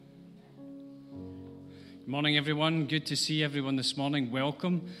Good morning, everyone. Good to see everyone this morning.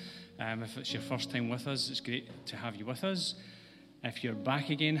 Welcome. If it's your first time with us, it's great to have you with us. If you're back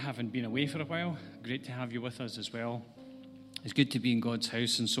again, having been away for a while, great to have you with us as well. It's good to be in God's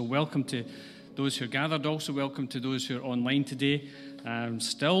house, and so welcome to those who are gathered. Also, welcome to those who are online today.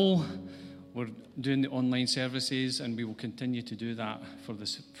 Still, we're doing the online services, and we will continue to do that for the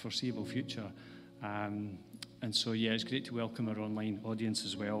foreseeable future. And so, it's great to welcome our online audience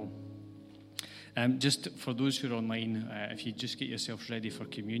as well. Just for those who are online, if you just get yourself ready for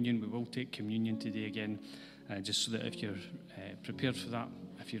communion, we will take communion today again, just so that if you're prepared for that,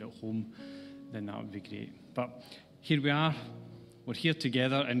 if you're at home, then that would be great. But here we are, we're here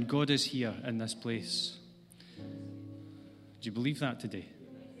together, and God is here in this place. Do you believe that today?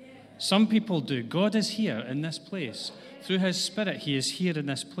 Some people do. God is here in this place. Through His Spirit, He is here in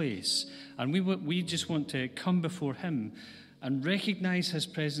this place. And we just want to come before Him and recognize His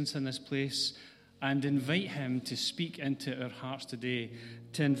presence in this place and invite Him to speak into our hearts today,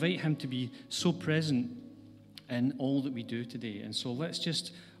 to invite Him to be so present in all that we do today. And so let's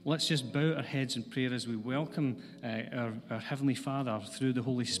just bow our heads in prayer as we welcome our Heavenly Father through the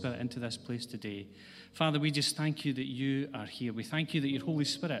Holy Spirit into this place today. Father, we just thank You that You are here. We thank You that Your Holy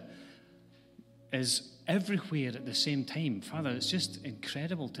Spirit is everywhere at the same time. Father, it's just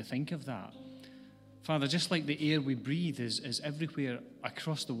incredible to think of that. Father, just like the air we breathe is everywhere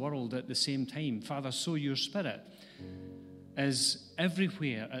across the world at the same time, Father, so Your Spirit is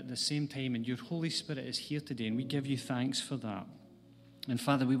everywhere at the same time, and Your Holy Spirit is here today, and we give You thanks for that. And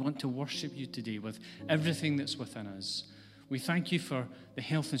Father, we want to worship You today with everything that's within us. We thank You for the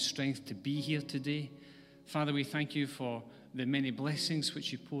health and strength to be here today. Father, we thank You for the many blessings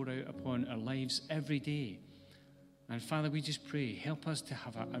which You pour out upon our lives every day. And Father, we just pray, help us to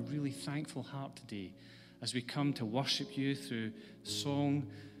have a really thankful heart today as we come to worship You through song,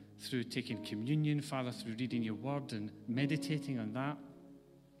 through taking communion, Father, through reading Your word and meditating on that.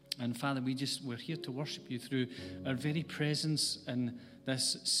 And Father, we're here to worship You through our very presence in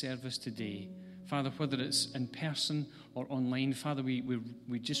this service today. Father, whether it's in person or online, Father, we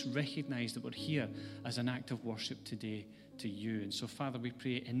just recognize that we're here as an act of worship today to You. And so, Father, we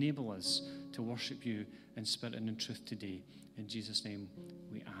pray, enable us to worship You in spirit and in truth today. In Jesus' name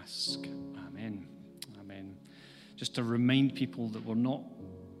we ask. Amen. Amen. Just to remind people that we're not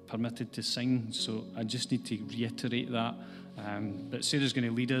permitted to sing, so I just need to reiterate that. But Sarah's going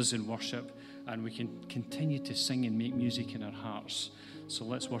to lead us in worship, and we can continue to sing and make music in our hearts. So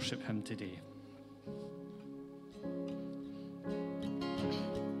let's worship Him today.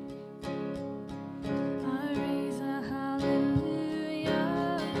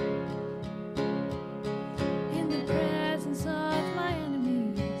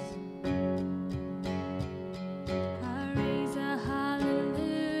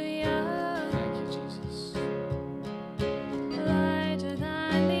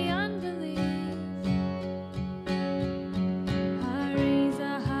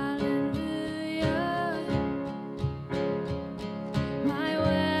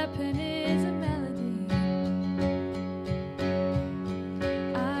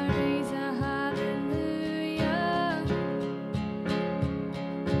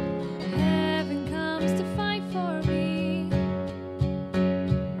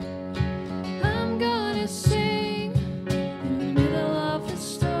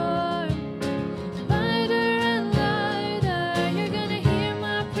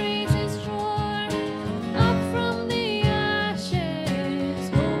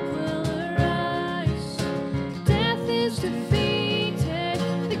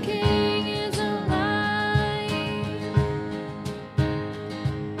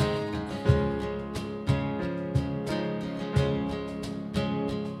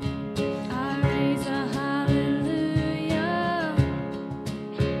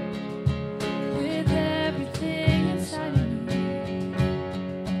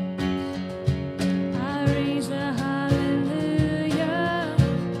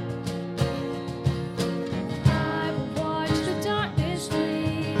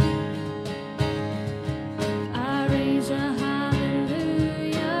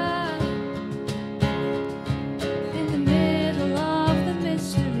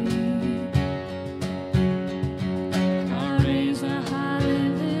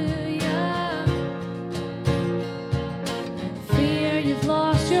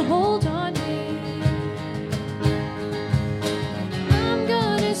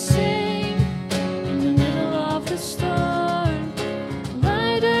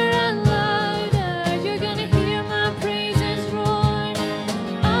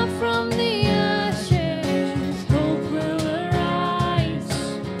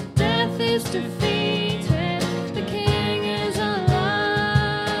 Defeated.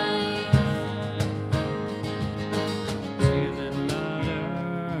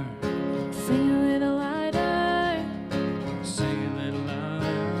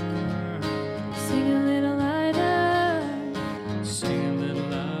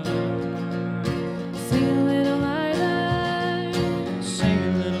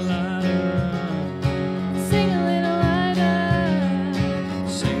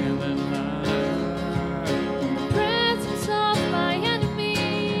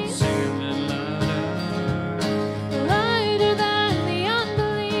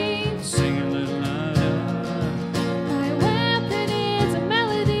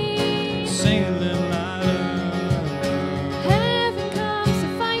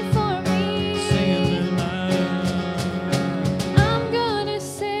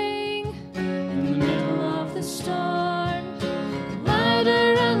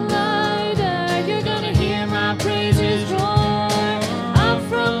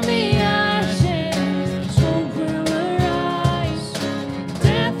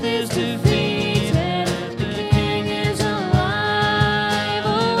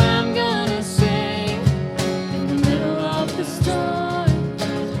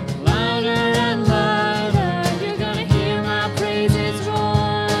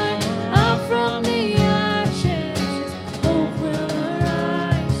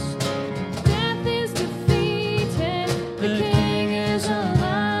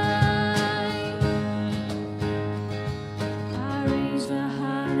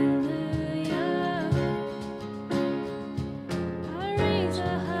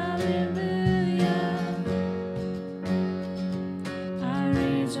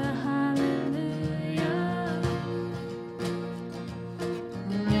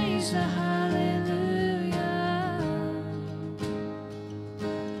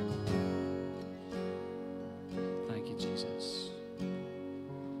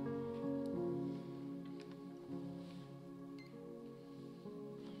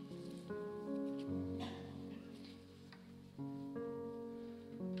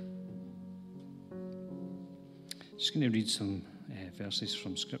 Just going to read some verses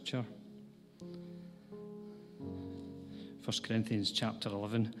from Scripture. 1 Corinthians chapter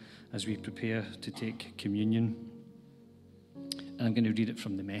 11, as we prepare to take communion. And I'm going to read it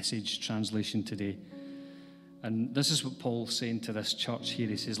from the Message translation today. And this is what Paul's saying to this church here.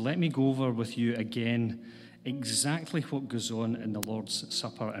 He says, "Let me go over with you again exactly what goes on in the Lord's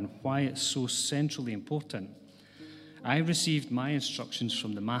Supper and why it's so centrally important. I received my instructions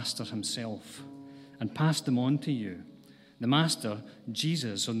from the Master himself and passed them on to you. The Master,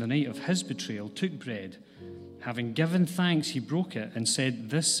 Jesus, on the night of his betrayal, took bread. Having given thanks, he broke it and said,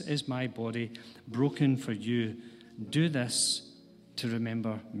 'This is my body broken for you. Do this to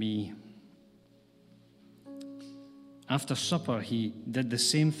remember me.' After supper, he did the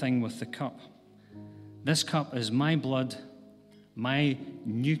same thing with the cup. 'This cup is my blood, my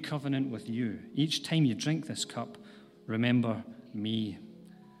new covenant with you. Each time you drink this cup, remember me.'"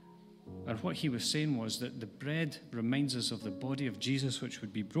 And what he was saying was that the bread reminds us of the body of Jesus, which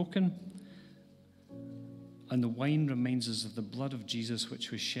would be broken, and the wine reminds us of the blood of Jesus,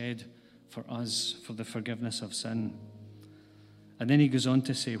 which was shed for us for the forgiveness of sin. And then he goes on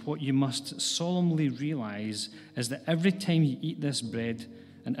to say, what you must solemnly realize is that every time you eat this bread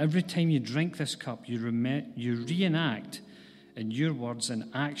and every time you drink this cup, you reenact in your words and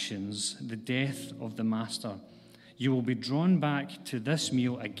actions the death of the Master. You will be drawn back to this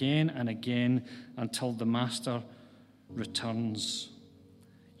meal again and again until the Master returns.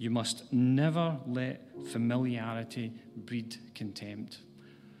 You must never let familiarity breed contempt.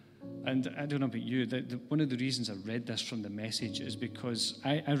 And I don't know about you, one of the reasons I read this from the Message is because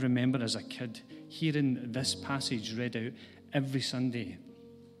I remember as a kid hearing this passage read out every Sunday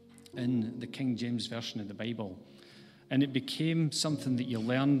in the King James Version of the Bible. And it became something that you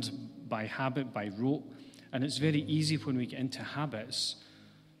learned by habit, by rote. And it's very easy when we get into habits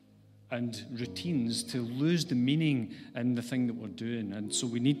and routines to lose the meaning in the thing that we're doing. And so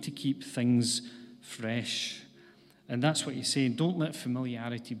we need to keep things fresh. And that's what he's saying. Don't let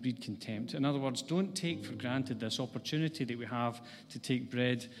familiarity breed contempt. In other words, don't take for granted this opportunity that we have to take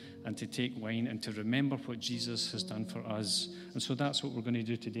bread and to take wine and to remember what Jesus has done for us. And so that's what we're going to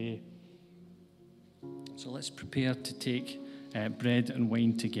do today. So let's prepare to take bread and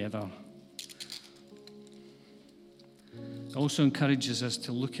wine together. It also encourages us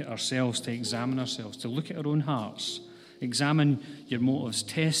to look at ourselves, to examine ourselves, to look at our own hearts. Examine your motives,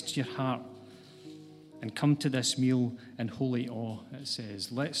 test your heart, and come to this meal in holy awe, it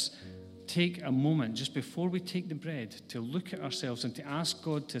says. Let's take a moment just before we take the bread to look at ourselves and to ask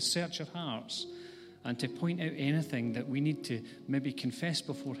God to search our hearts and to point out anything that we need to maybe confess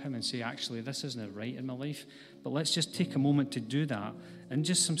before him and say, actually, this isn't right in my life. But let's just take a moment to do that in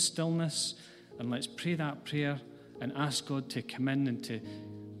just some stillness, and let's pray that prayer and ask God to come in and to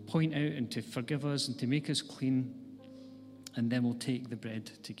point out and to forgive us and to make us clean. And then we'll take the bread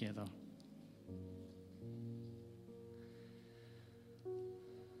together.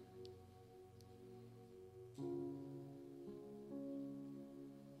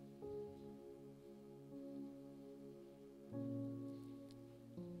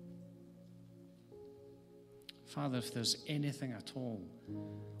 Father, if there's anything at all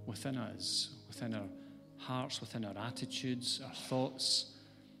within us, within our hearts, within our attitudes, our thoughts,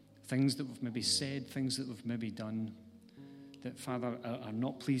 things that we've maybe said, things that we've maybe done, that, Father, are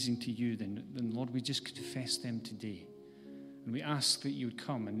not pleasing to you, then Lord, we just confess them today. And we ask that you would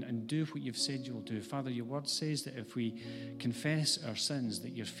come and do what you've said you will do. Father, your word says that if we confess our sins,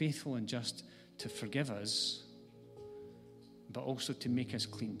 that you're faithful and just to forgive us, but also to make us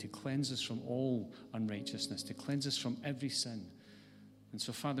clean, to cleanse us from all unrighteousness, to cleanse us from every sin. And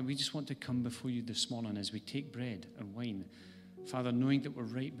so, Father, we just want to come before you this morning as we take bread and wine, Father, knowing that we're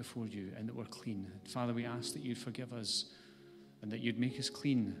right before you and that we're clean. Father, we ask that you'd forgive us and that you'd make us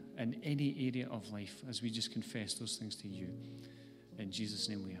clean in any area of life as we just confess those things to you. In Jesus'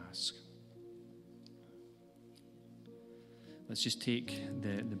 name we ask. Let's just take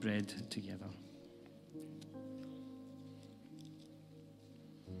the bread together.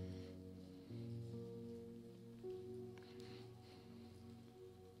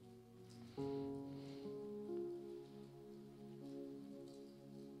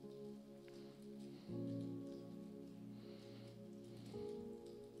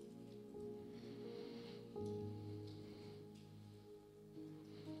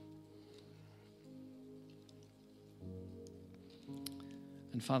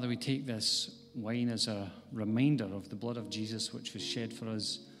 And Father, we take this wine as a reminder of the blood of Jesus, which was shed for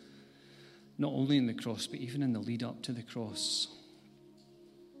us, not only in the cross, but even in the lead up to the cross.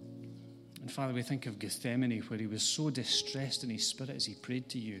 And Father, we think of Gethsemane, where he was so distressed in his spirit as he prayed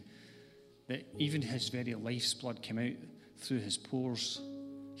to you, that even his very life's blood came out through his pores.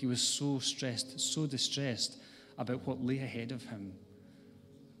 He was so stressed, so distressed about what lay ahead of him.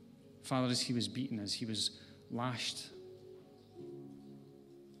 Father, as he was beaten, as he was lashed,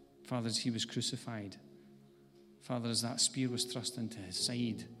 Father, as he was crucified, Father, as that spear was thrust into his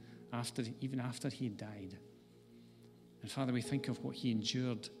side, even after he had died. And Father, we think of what he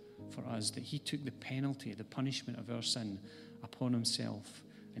endured for us, that he took the penalty, the punishment of our sin upon himself,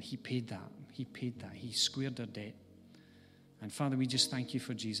 and he paid that. He paid that. He squared our debt. And Father, we just thank you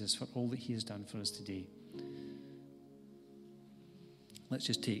for Jesus, for all that he has done for us today. Let's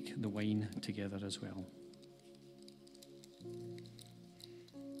just take the wine together as well.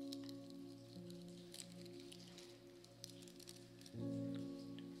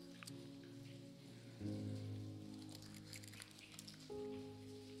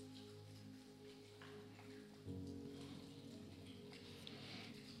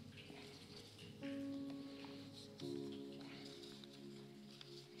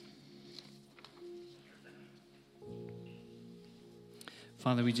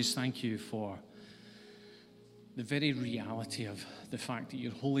 Father, we just thank you for the very reality of the fact that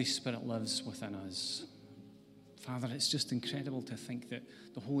your Holy Spirit lives within us. Father, it's just incredible to think that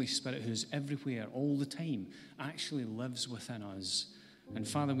the Holy Spirit, who's everywhere all the time, actually lives within us. And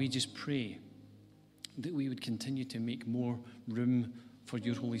Father, we just pray that we would continue to make more room for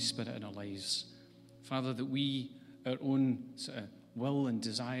your Holy Spirit in our lives. Father, that we, our own sort of will and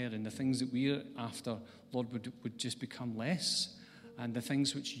desire and the things that we're after, Lord, would just become less. And the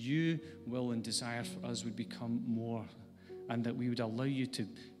things which you will and desire for us would become more, and that we would allow you to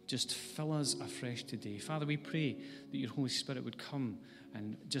just fill us afresh today. Father, we pray that your Holy Spirit would come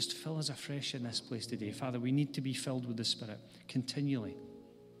and just fill us afresh in this place today. Father, we need to be filled with the Spirit continually.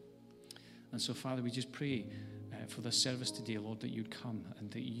 And so, Father, we just pray for this service today, Lord, that you'd come and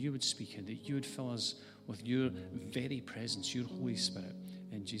that you would speak and that you would fill us with your very presence, your Holy Spirit.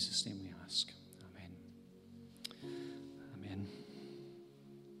 In Jesus' name we ask.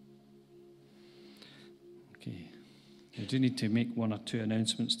 Okay, I do need to make one or two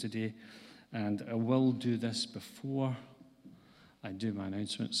announcements today, and I will do this before I do my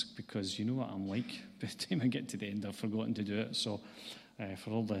announcements, because you know what I'm like. By the time I get to the end, I've forgotten to do it. So for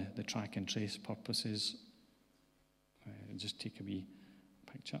all the track and trace purposes, just take a wee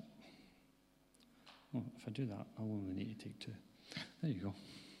picture. Oh, if I do that, I'll only need to take two. There you go.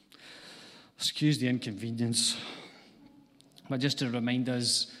 Excuse the inconvenience. But just to remind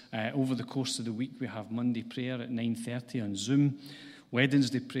us, over the course of the week, we have Monday prayer at 9:30 on Zoom,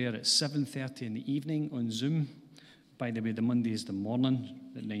 Wednesday prayer at 7:30 in the evening on Zoom. By the way, the Monday is the morning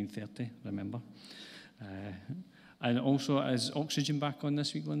at 9:30, remember. And also, is Oxygen back on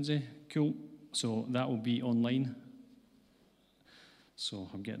this week, Lindsay? Cool. So that will be online. So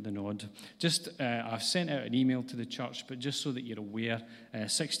I'm getting the nod. I've sent out an email to the church, but just so that you're aware,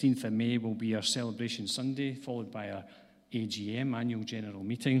 16th of May will be our celebration Sunday, followed by our AGM, Annual General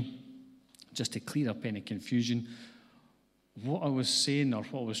Meeting. Just to clear up any confusion, what I was saying, or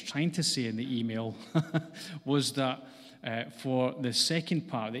what I was trying to say in the email, was that for the second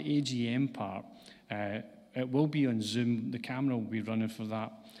part, the AGM part, it will be on Zoom. The camera will be running for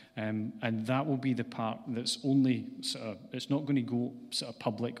that. And that will be the part that's only it's not going to go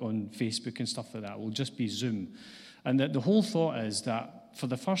public on Facebook and stuff like that. It will just be Zoom. And the whole thought is that for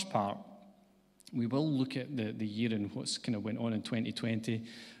the first part, we will look at the year and what's kind of went on in 2020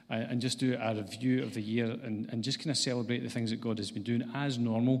 and just do a review of the year and just kind of celebrate the things that God has been doing as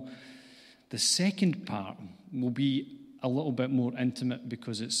normal. The second part will be a little bit more intimate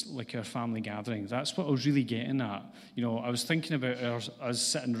because it's like our family gathering. That's what I was really getting at. You know, I was thinking about us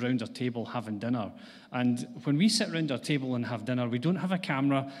sitting around our table having dinner. And when we sit around our table and have dinner, we don't have a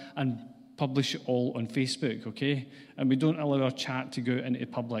camera and publish it all on Facebook, okay? And we don't allow our chat to go into the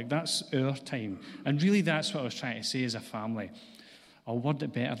public. That's our time. And really that's what I was trying to say as a family. I'll word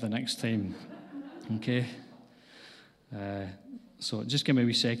it better the next time, okay? So just give me a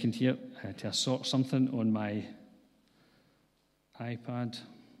wee second here to sort something on my iPad.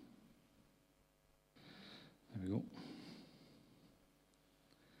 There we go.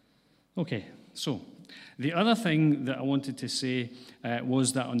 Okay, so the other thing that I wanted to say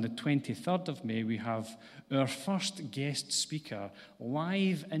was that on the 23rd of May, we have our first guest speaker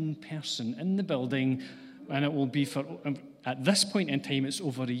live in person in the building, and it will be for, at this point in time, it's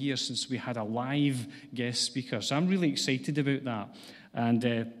over a year since we had a live guest speaker. So I'm really excited about that.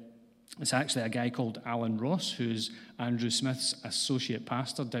 And it's actually a guy called Alan Ross, who's Andrew Smith's associate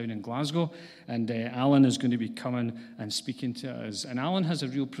pastor down in Glasgow. And Alan is going to be coming and speaking to us. And Alan has a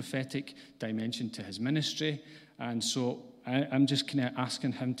real prophetic dimension to his ministry. And so I'm just kind of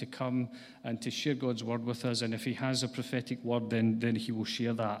asking him to come and to share God's word with us. And if he has a prophetic word, then he will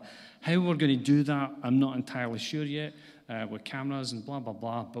share that. How we're going to do that, I'm not entirely sure yet, with cameras and blah, blah,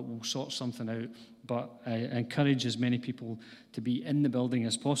 blah, but we'll sort something out. But I encourage as many people to be in the building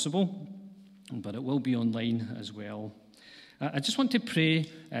as possible, but it will be online as well. I just want to pray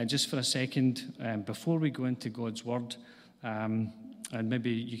just for a second before we go into God's word. And maybe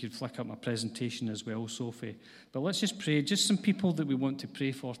you could flick up my presentation as well, Sophie. But let's just pray. Just some people that we want to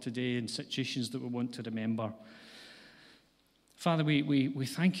pray for today and situations that we want to remember. Father, we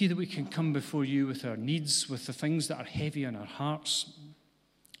thank you that we can come before you with our needs, with the things that are heavy on our hearts.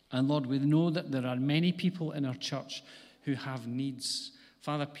 And Lord, we know that there are many people in our church who have needs.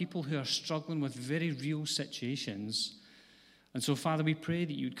 Father, people who are struggling with very real situations. And so, Father, we pray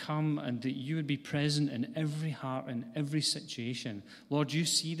that you'd come and that you would be present in every heart and every situation. Lord, you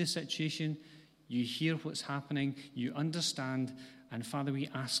see the situation, you hear what's happening, you understand. And Father, we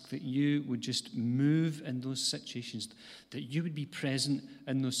ask that you would just move in those situations, that you would be present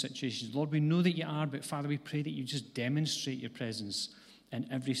in those situations. Lord, we know that you are, but Father, we pray that you just demonstrate your presence in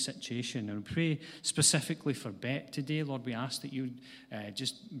every situation. And we pray specifically for Bet today. Lord, we ask that you would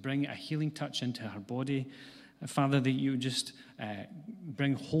just bring a healing touch into her body. Father, that you just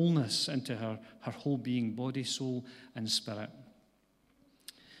bring wholeness into her whole being, body, soul, and spirit.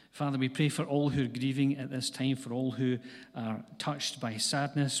 Father, we pray for all who are grieving at this time, for all who are touched by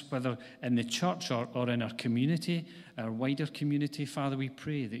sadness, whether in the church or in our community, our wider community. Father, we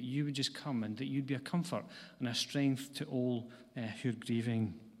pray that you would just come and that you'd be a comfort and a strength to all who are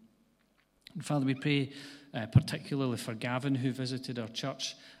grieving. And Father, we pray particularly for Gavin, who visited our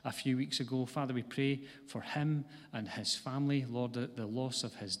church a few weeks ago. Father, we pray for him and his family. Lord, the loss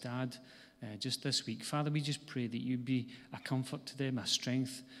of his dad just this week. Father, we just pray that you'd be a comfort to them, a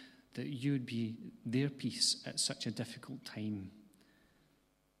strength, that you would be their peace at such a difficult time.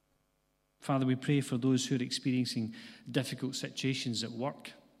 Father, we pray for those who are experiencing difficult situations at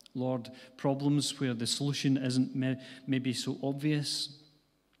work. Lord, problems where the solution isn't maybe so obvious.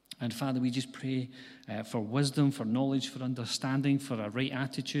 And Father, we just pray for wisdom, for knowledge, for understanding, for a right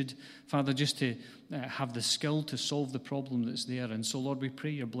attitude. Father, just to have the skill to solve the problem that's there. And so, Lord, we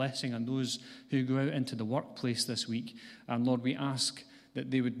pray your blessing on those who go out into the workplace this week. And Lord, we ask that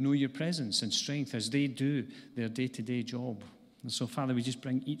they would know your presence and strength as they do their day-to-day job. And so, Father, we just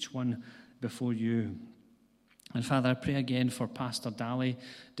bring each one before you. And Father, I pray again for Pastor Daly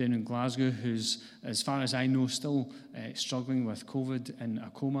down in Glasgow, who's, as far as I know, still struggling with COVID in a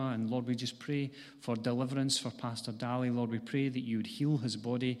coma. And Lord, we just pray for deliverance for Pastor Daly. Lord, we pray that you would heal his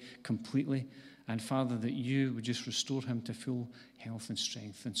body completely. And Father, that you would just restore him to full health and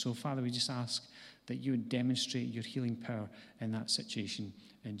strength. And so, Father, we just ask that you would demonstrate your healing power in that situation.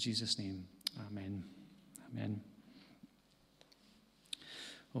 In Jesus' name, amen. Amen.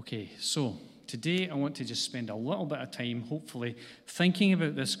 Okay, so today I want to just spend a little bit of time, hopefully, thinking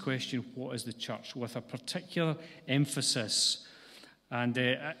about this question, what is the church, with a particular emphasis. And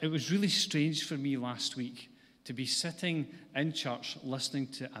it was really strange for me last week to be sitting in church listening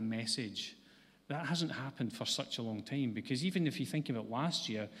to a message. That hasn't happened for such a long time, because even if you think about last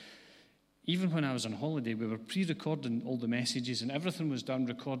year, even when I was on holiday, we were pre-recording all the messages and everything was done,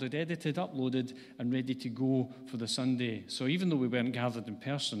 recorded, edited, uploaded, and ready to go for the Sunday. So even though we weren't gathered in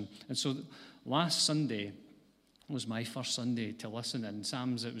person. And so last Sunday was my first Sunday to listen. And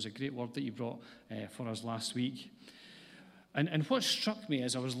Sam's, it was a great word that you brought for us last week. And what struck me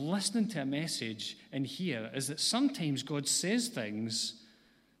as I was listening to a message in here is that sometimes God says things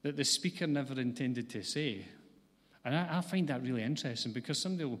that the speaker never intended to say. And I find that really interesting, because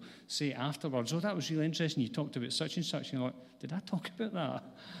somebody will say afterwards, oh, that was really interesting, you talked about such and such, and you're like, did I talk about that?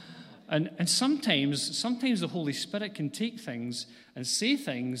 And sometimes the Holy Spirit can take things and say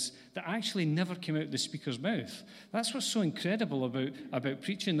things that actually never came out of the speaker's mouth. That's what's so incredible about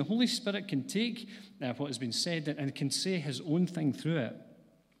preaching. The Holy Spirit can take what has been said and can say his own thing through it.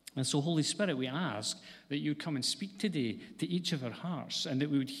 And so, Holy Spirit, we ask that you would come and speak today to each of our hearts, and that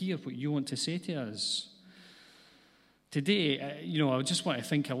we would hear what you want to say to us. Today, I just want to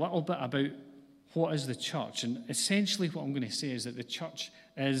think a little bit about what is the church. And essentially what I'm going to say is that the church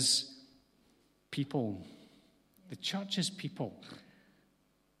is people. The church is people.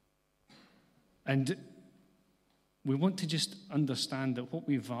 And we want to just understand that what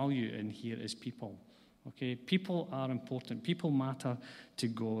we value in here is people. Okay? People are important. People matter to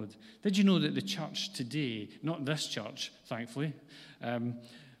God. Did you know that the church today, not this church, thankfully,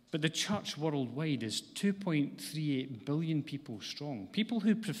 But the church worldwide is 2.38 billion people strong. People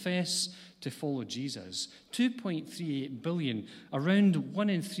who profess to follow Jesus. 2.38 billion. Around 1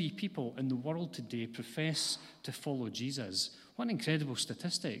 in 3 people in the world today profess to follow Jesus. What an incredible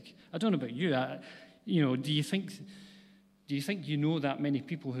statistic. I don't know about you. Do you think you know that many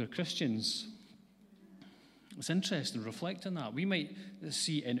people who are Christians? It's interesting, reflect on that. We might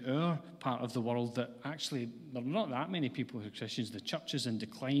see in our part of the world that actually there are not that many people who are Christians. The church is in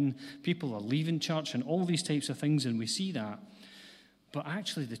decline. People are leaving church and all these types of things, and we see that. But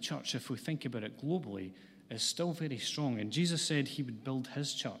actually the church, if we think about it globally, is still very strong. And Jesus said he would build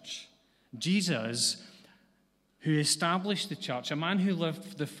his church. Jesus, who established the church, a man who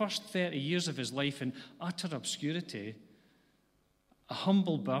lived the first 30 years of his life in utter obscurity, a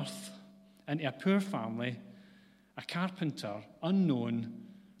humble birth, into a poor family, a carpenter, unknown,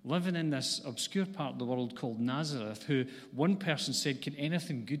 living in this obscure part of the world called Nazareth, who one person said, can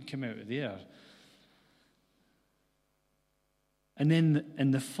anything good come out of there? And then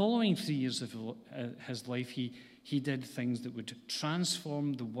in the following 3 years of his life, he did things that would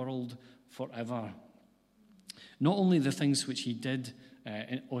transform the world forever. Not only the things which he did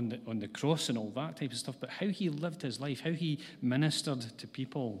on the cross and all that type of stuff, but how he lived his life, how he ministered to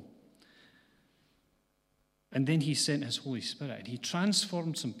people. And then he sent his Holy Spirit, and he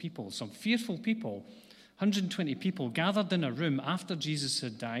transformed some people, some fearful people. 120 people gathered in a room after Jesus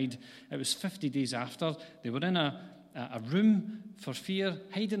had died. It was 50 days after. They were in a room for fear,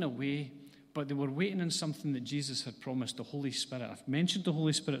 hiding away, but they were waiting on something that Jesus had promised, the Holy Spirit. I've mentioned the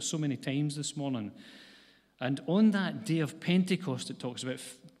Holy Spirit so many times this morning. And on that day of Pentecost, it talks about,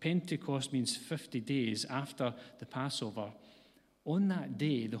 Pentecost means 50 days after the Passover. On that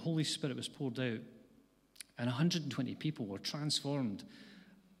day, the Holy Spirit was poured out. And 120 people were transformed.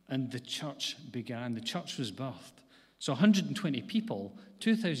 And the church began. The church was birthed. So 120 people,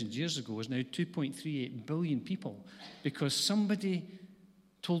 2,000 years ago, is now 2.38 billion people. Because somebody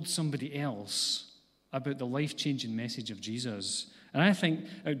told somebody else about the life-changing message of Jesus. And I think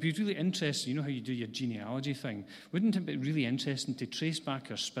it would be really interesting, you know how you do your genealogy thing? Wouldn't it be really interesting to trace back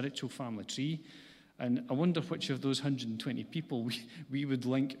our spiritual family tree? And I wonder which of those 120 people we would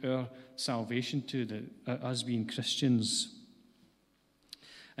link our salvation to, us being Christians.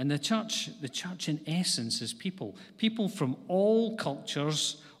 And the church in essence is people from all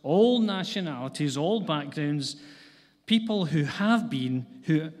cultures, all nationalities, all backgrounds, people who have been,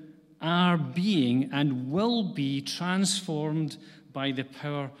 who are being, and will be transformed by the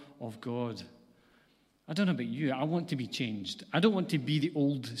power of God. I don't know about you, I want to be changed. I don't want to be the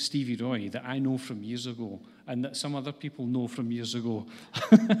old Stevie Roy that I know from years ago and that some other people know from years ago.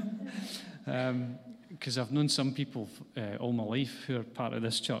 Because I've known some people all my life who are part of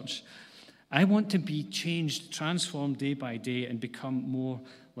this church. I want to be changed, transformed day by day and become more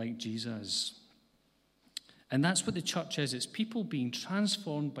like Jesus. And that's what the church is. It's people being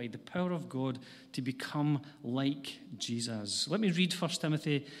transformed by the power of God to become like Jesus. Let me read 1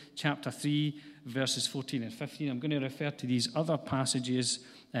 Timothy chapter 3, verses 14 and 15. I'm going to refer to these other passages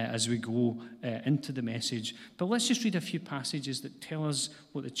as we go into the message. But let's just read a few passages that tell us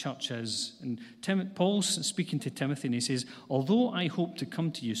what the church is. And Paul's speaking to Timothy, and he says, although I hope to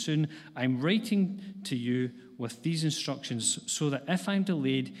come to you soon, I'm writing to you with these instructions so that if I'm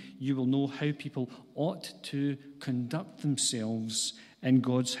delayed, you will know how people ought to conduct themselves in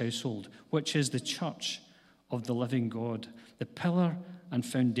God's household, which is the church of the living God, the pillar and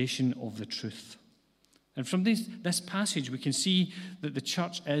foundation of the truth. And from this passage, we can see that the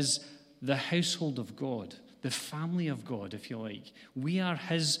church is the household of God, the family of God, if you like. We are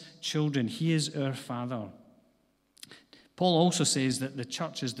his children. He is our Father. Paul also says that the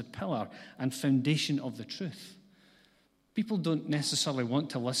church is the pillar and foundation of the truth. People don't necessarily want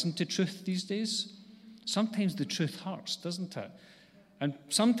to listen to truth these days. Sometimes the truth hurts, doesn't it? And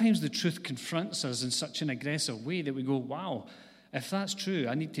sometimes the truth confronts us in such an aggressive way that we go, wow, if that's true,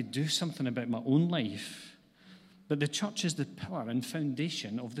 I need to do something about my own life. But the church is the pillar and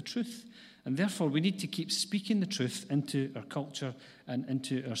foundation of the truth. And therefore, we need to keep speaking the truth into our culture and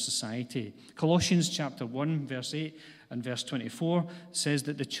into our society. Colossians chapter 1, verse 8 and verse 24 says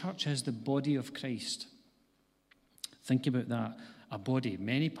that the church is the body of Christ. Think about that. A body,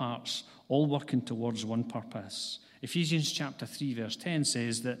 many parts, all working towards one purpose. Ephesians chapter 3, verse 10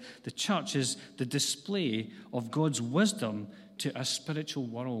 says that the church is the display of God's wisdom to a spiritual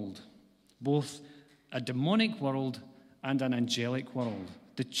world, both a demonic world and an angelic world.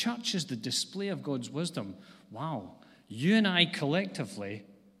 The church is the display of God's wisdom. Wow. You and I collectively,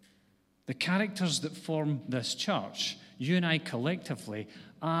 the characters that form this church, you and I collectively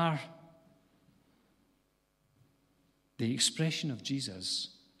are the expression of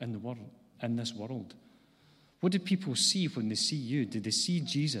Jesus in the world, in this world? What do people see when they see you? Do they see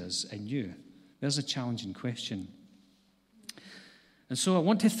Jesus in you? There's a challenging question. And so I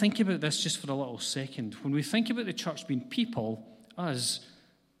want to think about this just for a little second. When we think about the church being people, us,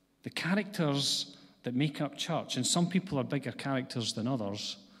 the characters that make up church, and some people are bigger characters than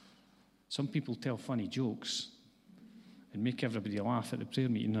others. Some people tell funny jokes and make everybody laugh at the prayer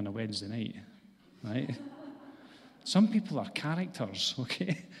meeting on a Wednesday night, right? Some people are characters,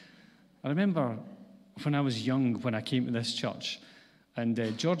 okay? I remember when I was young, when I came to this church,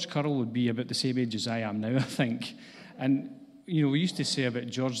 and George Curl would be about the same age as I am now, I think. And, you know, we used to say about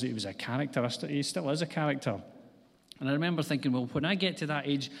George that he was a character. He still is a character. And I remember thinking, well, when I get to that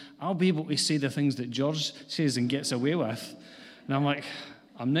age, I'll be able to say the things that George says and gets away with. And I'm like,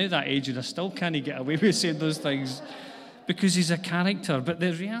 I'm now that age and I still can't get away with saying those things because he's a character. But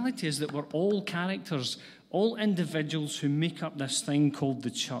the reality is that we're all characters, all individuals who make up this thing called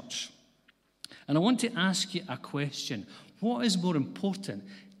the church. And I want to ask you a question. What is more important,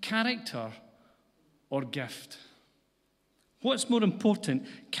 character or gift? What's more important,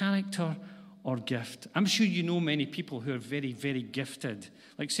 character or gift? I'm sure you know many people who are very, very gifted.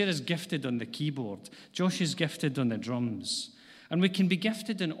 Like Sarah's gifted on the keyboard. Josh is gifted on the drums. And we can be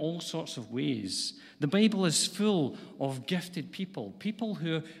gifted in all sorts of ways. The Bible is full of gifted people, people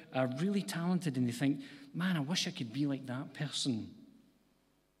who are really talented and they think, man, I wish I could be like that person.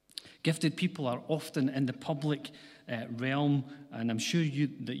 Gifted people are often in the public realm, and I'm sure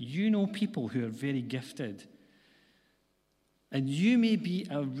that you know people who are very gifted. And you may be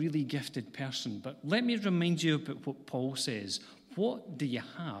a really gifted person, but let me remind you about what Paul says. What do you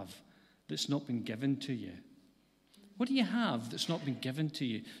have that's not been given to you? What do you have that's not been given to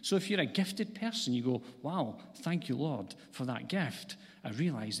you? So if you're a gifted person, you go, wow, thank you, Lord, for that gift. I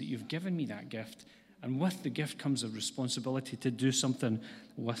realize that you've given me that gift. And with the gift comes a responsibility to do something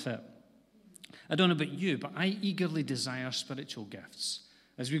with it. I don't know about you, but I eagerly desire spiritual gifts.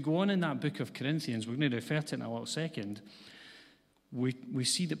 As we go on in that book of Corinthians, we're going to refer to it in a little second, we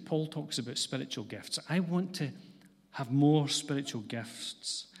see that Paul talks about spiritual gifts. I want to have more spiritual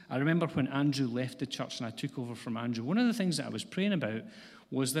gifts. I remember when Andrew left the church and I took over from Andrew, one of the things that I was praying about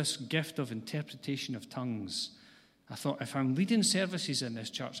was this gift of interpretation of tongues. I thought, if I'm leading services in this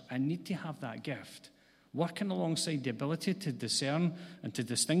church, I need to have that gift. Working alongside the ability to discern and to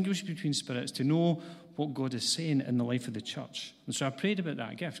distinguish between spirits, to know what God is saying in the life of the church. And so I prayed about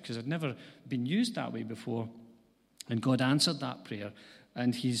that gift because I'd never been used that way before. And God answered that prayer,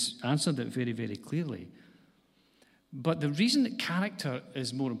 and he's answered it very, very clearly. But the reason that character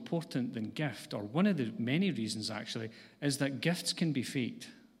is more important than gift, or one of the many reasons actually, is that gifts can be faked.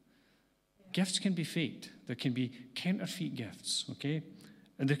 Gifts can be faked. There can be counterfeit gifts, okay?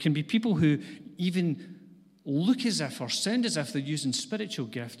 And there can be people who even look as if or sound as if they're using spiritual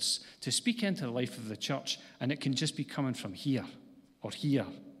gifts to speak into the life of the church, and it can just be coming from here or here,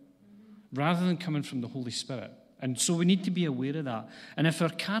 rather than coming from the Holy Spirit. And so we need to be aware of that. And if our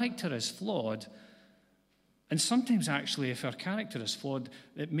character is flawed, and sometimes actually if our character is flawed,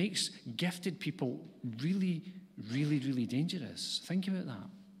 it makes gifted people really, really, really dangerous. Think about that.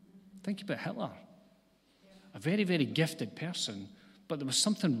 Think about Hitler. A very, very gifted person, but there was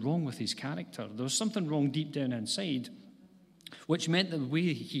something wrong with his character. There was something wrong deep down inside, which meant that the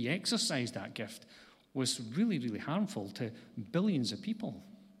way he exercised that gift was really, really harmful to billions of people.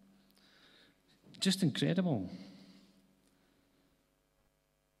 Just incredible.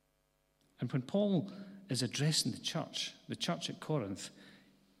 And when Paul is addressing the church at Corinth,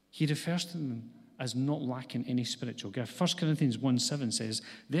 he refers to them as not lacking any spiritual gift. 1 Corinthians 1:7 says,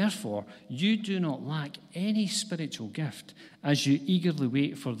 "Therefore, you do not lack any spiritual gift as you eagerly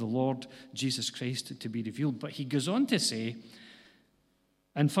wait for the Lord Jesus Christ to be revealed." But he goes on to say,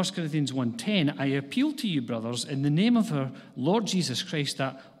 in 1 Corinthians 1:10, "I appeal to you, brothers, in the name of our Lord Jesus Christ,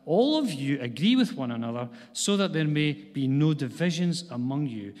 that all of you agree with one another, so that there may be no divisions among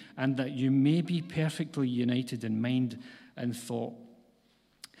you, and that you may be perfectly united in mind and thought."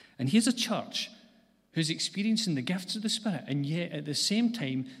 And here's a church who's experiencing the gifts of the Spirit, and yet at the same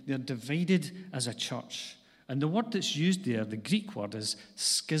time, they're divided as a church. And the word that's used there, the Greek word, is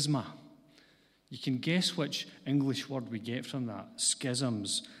schisma. You can guess which English word we get from that,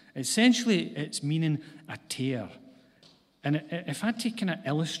 schisms. Essentially, it's meaning a tear. And if I take kind of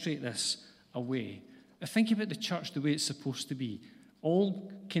illustrate this away, think about the church the way it's supposed to be, all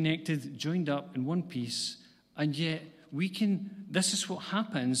connected, joined up in one piece, and yet this is what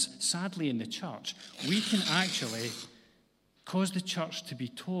happens, sadly, in the church. We can actually cause the church to be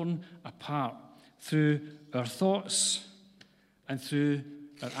torn apart through our thoughts and through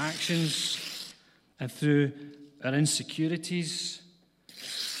our actions and through our insecurities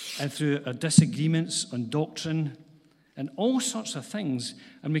and through our disagreements on doctrine and all sorts of things,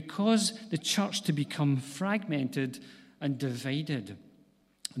 and we cause the church to become fragmented and divided.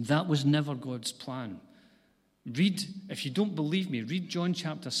 That was never God's plan. Read, if you don't believe me, read John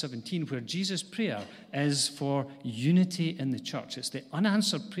chapter 17, where Jesus' prayer is for unity in the church. It's the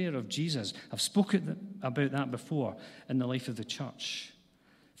unanswered prayer of Jesus. I've spoken about that before in the life of the church.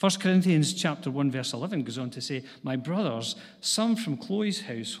 1 Corinthians chapter 1, verse 11 goes on to say, "My brothers, some from Chloe's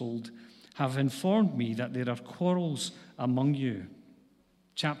household have informed me that there are quarrels among you."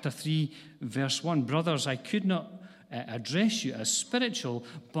 Chapter 3, verse 1, "Brothers, I could not address you as spiritual,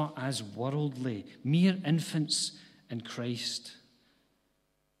 but as worldly, mere infants in Christ."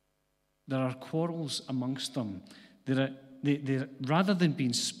 There are quarrels amongst them. They're rather than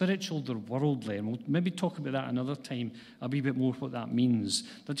being spiritual, they're worldly. And we'll maybe talk about that another time, a wee bit more what that means.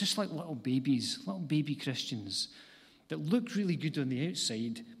 They're just like little babies, little baby Christians that look really good on the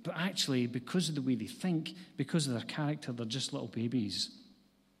outside, but actually, because of the way they think, because of their character, they're just little babies.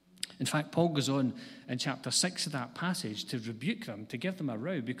 In fact, Paul goes on in chapter 6 of that passage to rebuke them, to give them a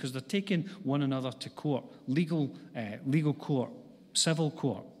row, because they're taking one another to court, legal court, civil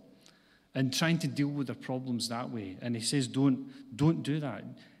court, and trying to deal with their problems that way. And he says, don't do that.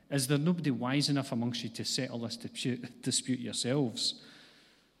 Is there nobody wise enough amongst you to settle this dispute yourselves?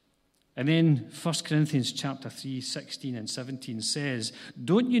 And then 1 Corinthians chapter 3, 16 and 17 says,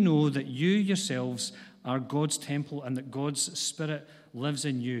 "Don't you know that you yourselves are God's temple and that God's Spirit lives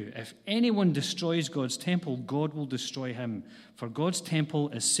in you? If anyone destroys God's temple, God will destroy him. For God's temple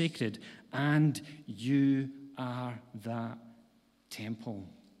is sacred, and you are that temple."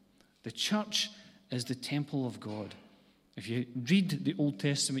 The church is the temple of God. If you read the Old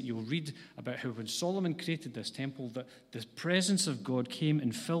Testament, you'll read about how when Solomon created this temple, that the presence of God came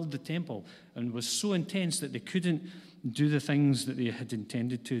and filled the temple and was so intense that they couldn't do the things that they had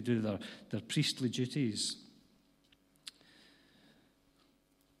intended to do, their priestly duties.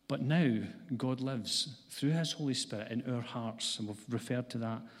 But now God lives through his Holy Spirit in our hearts, and we've referred to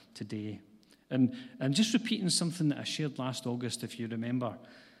that today. And just repeating something that I shared last August, if you remember,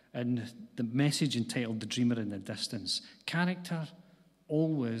 in the message entitled "The Dreamer in the Distance." Character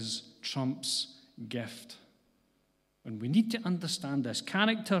always trumps gift. And we need to understand this.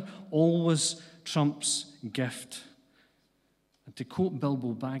 Character always trumps gift. And to quote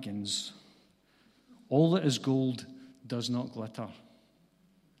Bilbo Baggins, "All that is gold does not glitter."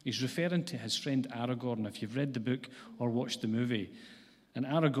 He's referring to his friend Aragorn, if you've read the book or watched the movie. And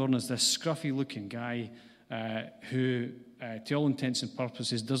Aragorn is this scruffy-looking guy who, to all intents and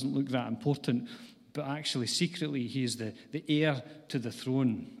purposes, doesn't look that important, but actually, secretly, he is the heir to the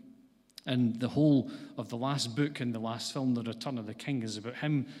throne. And the whole of the last book and the last film, The Return of the King, is about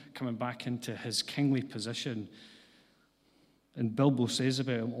him coming back into his kingly position. And Bilbo says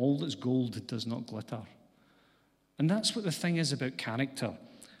about him, "All that's gold does not glitter." And that's what the thing is about character.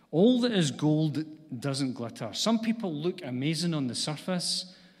 All that is gold doesn't glitter. Some people look amazing on the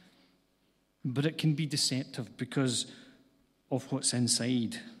surface, but it can be deceptive because of what's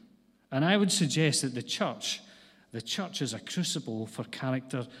inside. And I would suggest that the church is a crucible for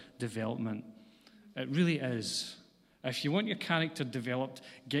character development. It really is. If you want your character developed,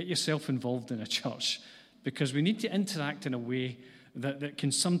 get yourself involved in a church, because we need to interact in a way that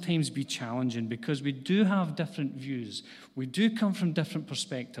can sometimes be challenging, because we do have different views. We do come from different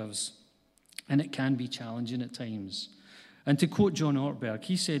perspectives, and it can be challenging at times. And to quote John Ortberg,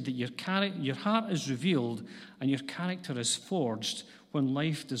 he said that your heart is revealed and your character is forged when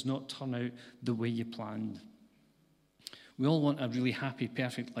life does not turn out the way you planned. We all want a really happy,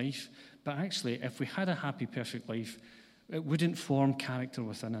 perfect life, but actually, if we had a happy, perfect life, it wouldn't form character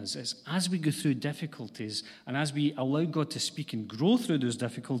within us. It's as we go through difficulties and as we allow God to speak and grow through those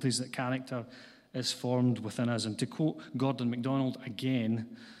difficulties that character is formed within us. And to quote Gordon MacDonald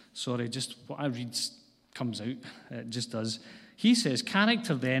again, just what I read comes out, it just does. He says,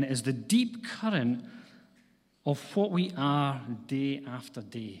 "Character then is the deep current of what we are day after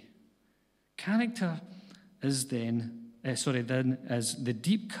day." Character is then is the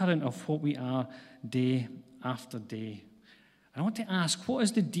deep current of what we are day after day. I want to ask, what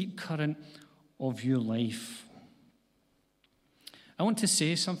is the deep current of your life? I want to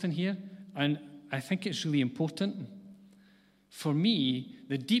say something here, and I think it's really important. For me,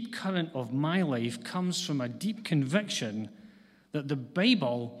 the deep current of my life comes from a deep conviction that the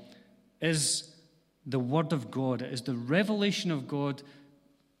Bible is the Word of God. It is the revelation of God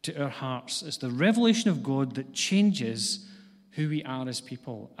to our hearts. It's the revelation of God that changes who we are as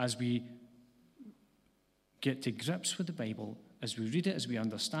people, as we get to grips with the Bible, as we read it, as we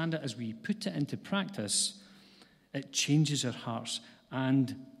understand it, as we put it into practice. It changes our hearts,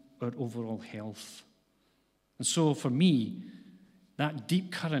 and our overall health. And so for me, that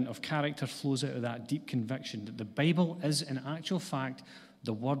deep current of character flows out of that deep conviction that the Bible is, in actual fact,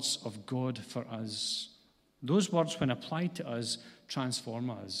 the words of God for us. Those words, when applied to us, transform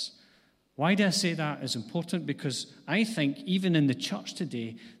us. Why do I say that is important? Because I think even in the church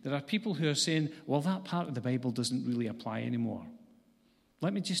today, there are people who are saying, well, that part of the Bible doesn't really apply anymore.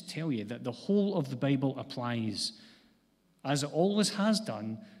 Let me just tell you that the whole of the Bible applies, as it always has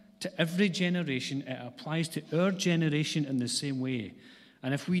done, to every generation. It applies to our generation in the same way.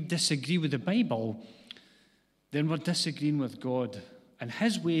 And if we disagree with the Bible, then we're disagreeing with God. And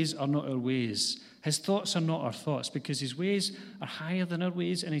his ways are not our ways. His thoughts are not our thoughts, because his ways are higher than our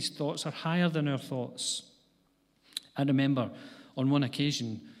ways and his thoughts are higher than our thoughts. I remember on one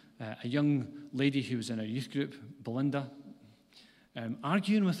occasion, a young lady who was in our youth group, Belinda,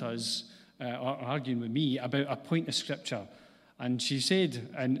 arguing with us, or arguing with me about a point of Scripture. And she said,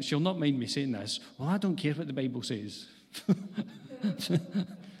 and she'll not mind me saying this, well, I don't care what the Bible says.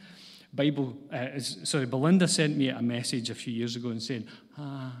 Belinda sent me a message a few years ago and said,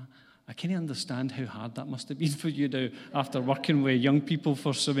 I can't understand how hard that must have been for you now after working with young people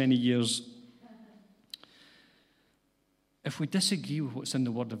for so many years. If we disagree with what's in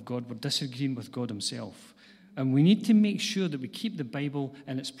the Word of God, we're disagreeing with God himself. And we need to make sure that we keep the Bible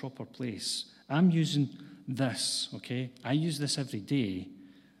in its proper place. I'm using this, okay? I use this every day.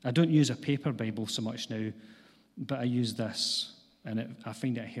 I don't use a paper Bible so much now, but I use this, and I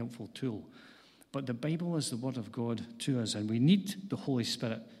find it a helpful tool. But the Bible is the Word of God to us, and we need the Holy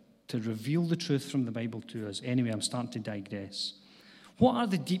Spirit to reveal the truth from the Bible to us. Anyway, I'm starting to digress. What are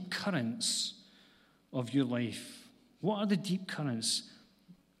the deep currents of your life? What are the deep currents?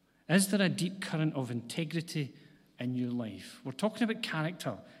 Is there a deep current of integrity in your life? We're talking about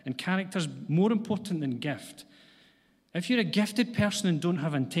character, and character's more important than gift. If you're a gifted person and don't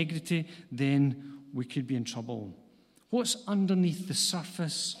have integrity, then we could be in trouble. What's underneath the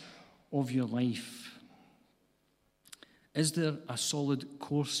surface of your life? Is there a solid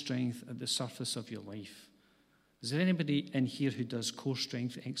core strength at the surface of your life? Is there anybody in here who does core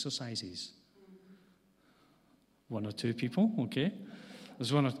strength exercises? One or two people, okay.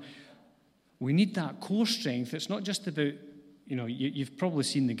 We need that core strength. It's not just about, you've probably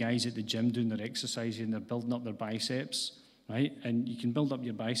seen the guys at the gym doing their exercise and they're building up their biceps, right? And you can build up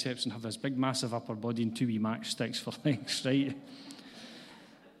your biceps and have this big, massive upper body and 2 wee matchsticks for legs, right?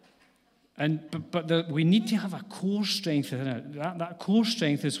 But we need to have a core strength in it. That core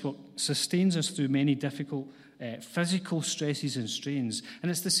strength is what sustains us through many difficult physical stresses and strains. And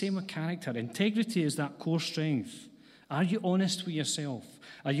it's the same with character. Integrity is that core strength. Are you honest with yourself?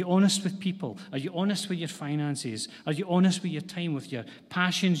 Are you honest with people? Are you honest with your finances? Are you honest with your time, with your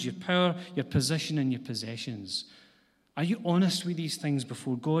passions, your power, your position, and your possessions? Are you honest with these things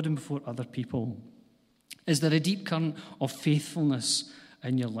before God and before other people? Is there a deep current of faithfulness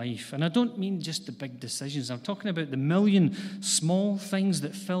in your life? And I don't mean just the big decisions. I'm talking about the million small things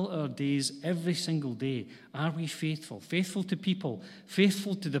that fill our days every single day. Are we faithful? Faithful to people,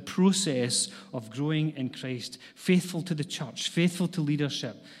 faithful to the process of growing in Christ, faithful to the church, faithful to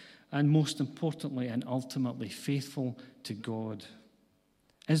leadership, and most importantly and ultimately, faithful to God.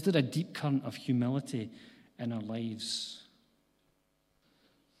 Is there a deep current of humility in our lives?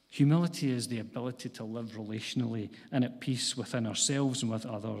 Humility is the ability to live relationally and at peace within ourselves and with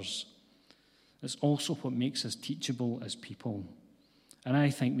others. It's also what makes us teachable as people. And I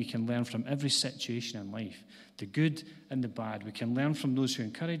think we can learn from every situation in life, the good and the bad. We can learn from those who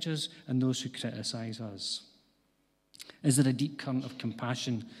encourage us and those who criticize us. Is there a deep current of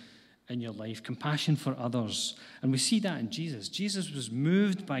compassion in your life? Compassion for others. And we see that in Jesus. Jesus was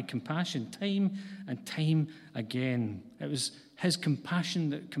moved by compassion time and time again. It was his compassion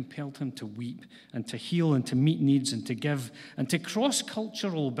that compelled him to weep and to heal and to meet needs and to give and to cross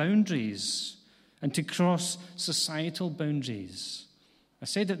cultural boundaries and to cross societal boundaries. I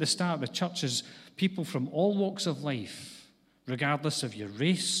said at the start, the church is people from all walks of life, regardless of your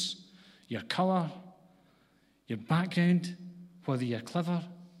race, your colour, your background, whether you're clever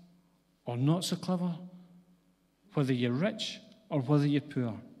or not so clever, whether you're rich or whether you're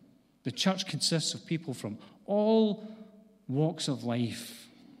poor. The church consists of people from all walks of life.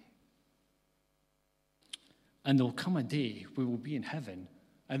 And there'll come a day where we'll be in heaven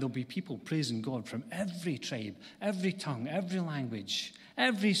and there'll be people praising God from every tribe, every tongue, every language,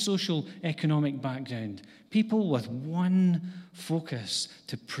 every social economic background. People with one focus: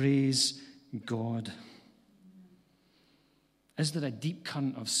 to praise God. Is there a deep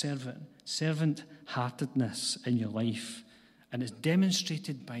current of servant-heartedness in your life? And it's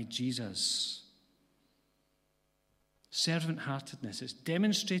demonstrated by Jesus. Servant-heartedness. It's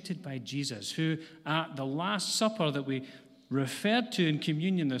demonstrated by Jesus, who at the Last Supper that we referred to in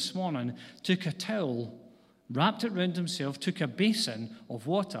communion this morning, took a towel, wrapped it round himself, took a basin of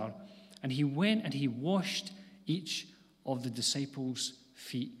water, and he went and he washed each of the disciples'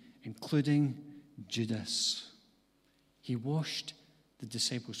 feet, including Judas. He washed the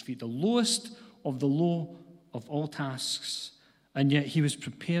disciples' feet, the lowest of the low of all tasks. And yet he was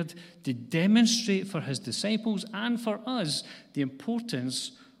prepared to demonstrate for his disciples and for us the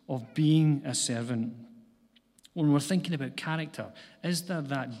importance of being a servant. When we're thinking about character, is there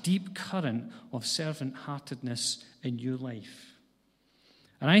that deep current of servant-heartedness in your life?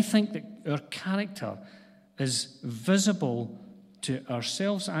 And I think that our character is visible to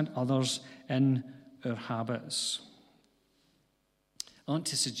ourselves and others in our habits. I want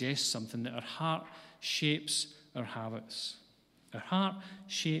to suggest something, that our heart shapes our habits. Our heart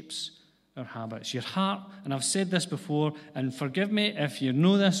shapes our habits. Your heart, and I've said this before, and forgive me if you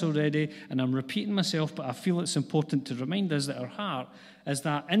know this already, and I'm repeating myself, but I feel it's important to remind us that our heart is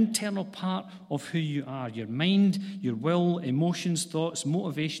that internal part of who you are. Your mind, your will, emotions, thoughts,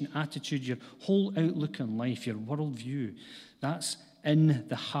 motivation, attitude, your whole outlook on life, your worldview. That's in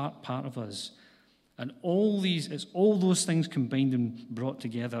the heart part of us. And it's all those things combined and brought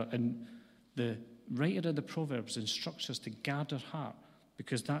together. And the writer of the Proverbs instructs us to guard our heart,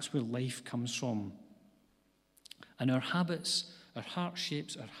 because that's where life comes from. And our habits, our heart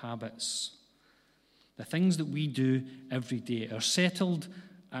shapes our habits. The things that we do every day, our settled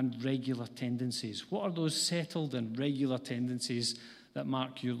and regular tendencies. What are those settled and regular tendencies that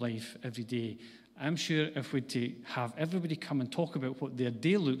mark your life every day? I'm sure if we'd to have everybody come and talk about what their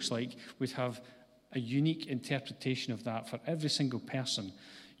day looks like, we'd have a unique interpretation of that for every single person.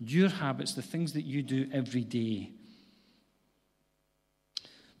 Your habits, the things that you do every day.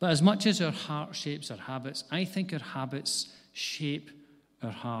 But as much as our heart shapes our habits, I think our habits shape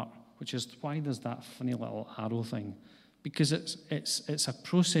our heart, which is why there's that funny little arrow thing. Because it's a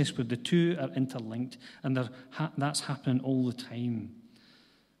process where the two are interlinked, and that's happening all the time.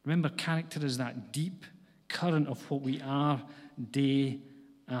 Remember, character is that deep current of what we are day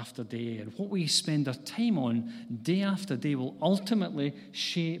after day. And what we spend our time on day after day will ultimately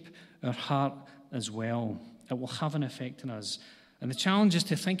shape our heart as well. It will have an effect on us. And the challenge is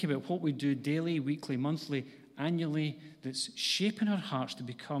to think about what we do daily, weekly, monthly, annually, that's shaping our hearts to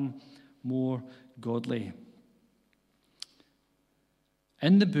become more godly.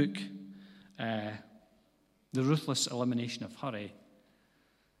 In the book, The Ruthless Elimination of Hurry,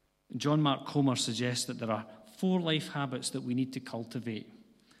 John Mark Comer suggests that there are 4 life habits that we need to cultivate.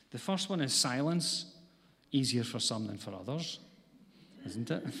 The first one is silence, easier for some than for others, isn't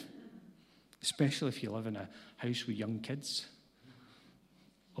it? Especially if you live in a house with young kids,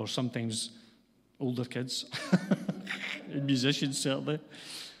 or sometimes older kids, and musicians certainly.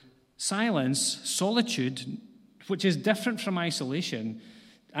 Silence, solitude, which is different from isolation.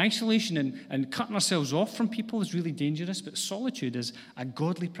 Isolation and cutting ourselves off from people is really dangerous, but solitude is a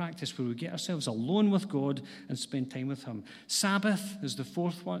godly practice where we get ourselves alone with God and spend time with Him. Sabbath is the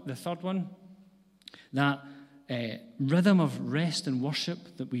third one. That rhythm of rest and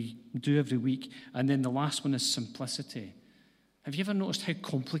worship that we do every week. And then the last one is simplicity. Have you ever noticed how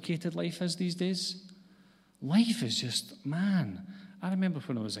complicated life is these days? Life is just, man, I remember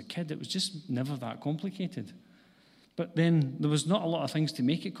when I was a kid, it was just never that complicated. But then there was not a lot of things to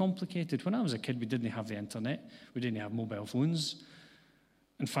make it complicated. When I was a kid, we didn't have the internet. We didn't have mobile phones.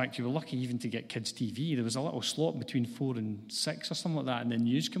 In fact, you were lucky even to get kids' TV. There was a little slot between 4 and 6 or something like that, and the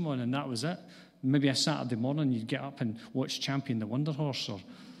news came on, and that was it. Maybe a Saturday morning, you'd get up and watch Champion the Wonder Horse or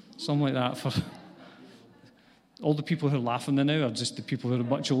something like that. For all the people who are laughing now are just the people who are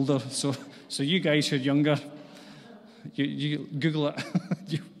much older. So you guys who are younger, you Google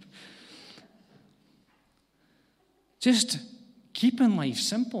it. Just keeping life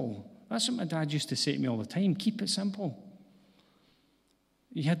simple. That's what my dad used to say to me all the time. Keep it simple.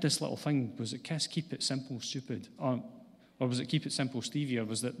 He had this little thing. Was it KISS? Keep it simple, stupid. Or was it Keep It Simple, Stevie? Or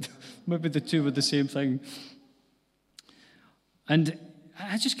was that maybe the two were the same thing? And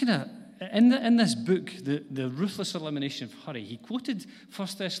I just kind of, in this book, the Ruthless Elimination of Hurry, he quoted 1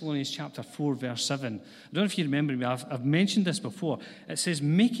 Thessalonians chapter 4, verse 7. I don't know if you remember me. I've mentioned this before. It says,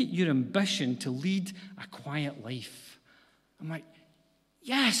 make it your ambition to lead a quiet life. I'm like,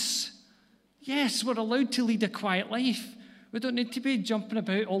 yes, we're allowed to lead a quiet life. We don't need to be jumping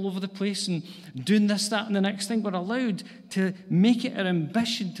about all over the place and doing this, that, and the next thing. We're allowed to make it our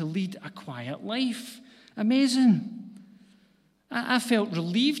ambition to lead a quiet life. Amazing. I felt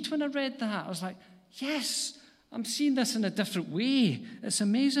relieved when I read that. I was like, yes, I'm seeing this in a different way. It's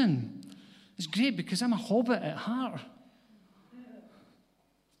amazing. It's great because I'm a hobbit at heart.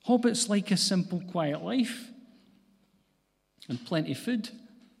 Hobbits like a simple, quiet life and plenty of food.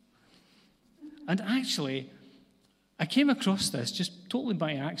 And actually, I came across this just totally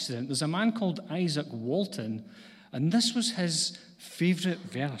by accident. There's a man called Isaac Walton, and this was his favourite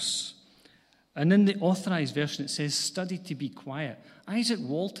verse. And in the authorised version, it says, "Study to be quiet." Isaac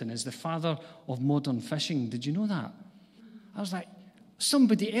Walton is the father of modern fishing. Did you know that? I was like,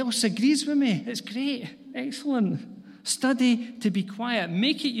 somebody else agrees with me. It's great. Excellent. Study to be quiet.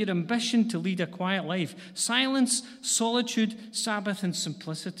 Make it your ambition to lead a quiet life. Silence, solitude, Sabbath, and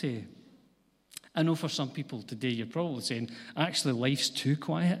simplicity. I know for some people today, you're probably saying, actually, life's too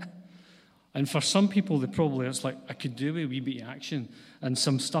quiet. And for some people, it's like, I could do with a wee bit of action and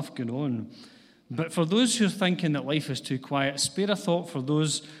some stuff going on. But for those who are thinking that life is too quiet, spare a thought for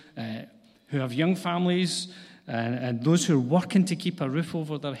those who have young families and those who are working to keep a roof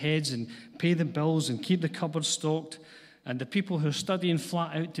over their heads and pay the bills and keep the cupboard stocked, and the people who are studying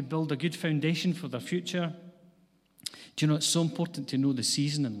flat out to build a good foundation for their future. Do you know it's so important to know the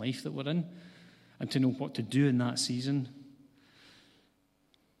season in life that we're in and to know what to do in that season?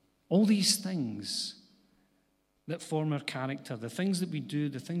 All these things that form our character, the things that we do,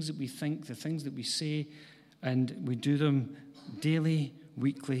 the things that we think, the things that we say, and we do them daily,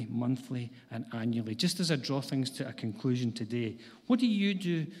 weekly, monthly, and annually. Just as I draw things to a conclusion today, what do you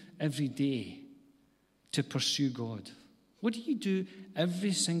do every day to pursue God? What do you do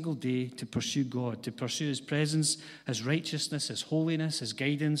every single day to pursue God, to pursue His presence, His righteousness, His holiness, His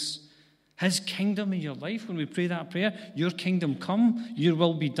guidance, His kingdom in your life? When we pray that prayer, your kingdom come, your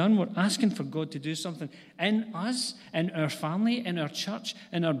will be done. We're asking for God to do something in us, in our family, in our church,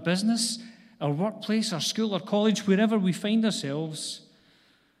 in our business, our workplace, our school, our college, wherever we find ourselves.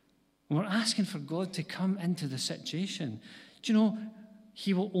 We're asking for God to come into the situation. Do you know,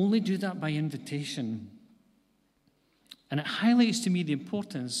 He will only do that by invitation. And it highlights to me the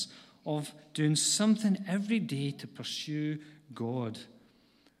importance of doing something every day to pursue God.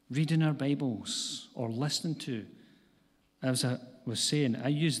 Reading our Bibles or listening to. As I was saying, I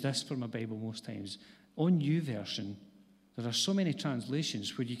use this for my Bible most times. On YouVersion, there are so many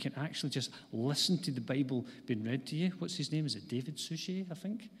translations where you can actually just listen to the Bible being read to you. What's his name? Is it David Suchet, I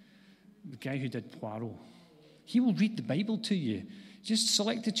think? The guy who did Poirot. He will read the Bible to you. Just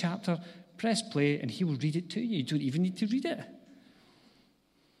select a chapter, press play, and he will read it to you. You don't even need to read it.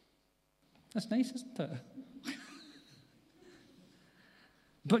 That's nice, isn't it?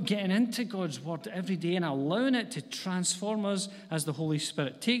 But getting into God's Word every day and allowing it to transform us as the Holy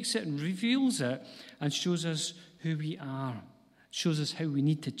Spirit takes it and reveals it and shows us who we are, shows us how we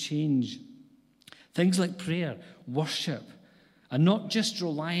need to change. Things like prayer, worship, and not just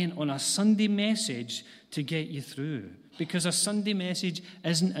relying on a Sunday message to get you through, because a Sunday message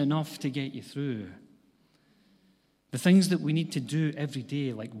isn't enough to get you through. The things that we need to do every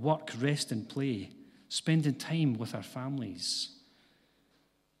day, like work, rest, and play, spending time with our families.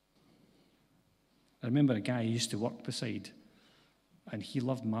 I remember a guy I used to work beside, and he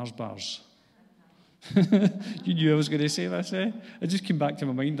loved Mars bars. You knew I was going to say this, eh? It just came back to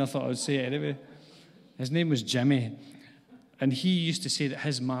my mind. I thought I would say it anyway. His name was Jimmy, and he used to say that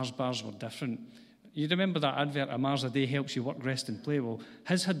his Mars bars were different. You remember that advert, a Mars a day helps you work, rest, and play? Well,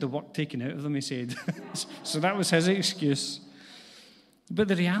 his had the work taken out of them, he said. So that was his excuse. But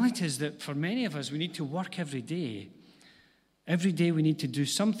the reality is that for many of us, we need to work every day. Every day we need to do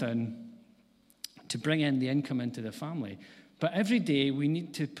something to bring in the income into the family. But every day we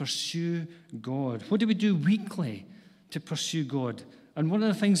need to pursue God. What do we do weekly to pursue God? And one of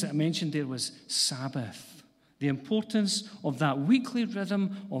the things that I mentioned there was Sabbath. The importance of that weekly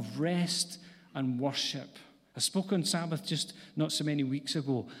rhythm of rest and worship. I spoke on Sabbath just not so many weeks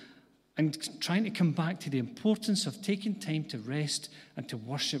ago and trying to come back to the importance of taking time to rest and to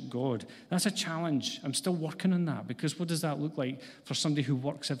worship God. That's a challenge. I'm still working on that, because what does that look like for somebody who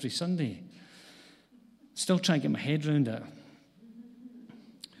works every Sunday? Still trying to get my head around it.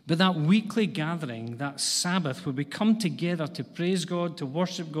 But that weekly gathering, that Sabbath, where we come together to praise God, to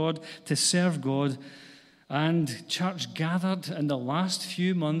worship God, to serve God, and church gathered in the last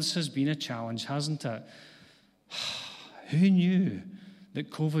few months has been a challenge, hasn't it? Who knew that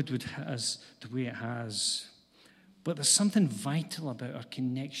COVID would hit us the way it has? But there's something vital about our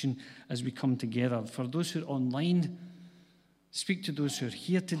connection as we come together. For those who are online, speak to those who are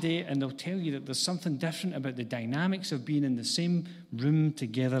here today, and they'll tell you that there's something different about the dynamics of being in the same room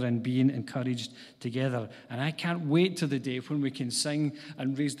together and being encouraged together. And I can't wait till the day when we can sing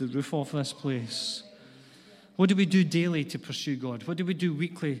and raise the roof off this place. What do we do daily to pursue God? What do we do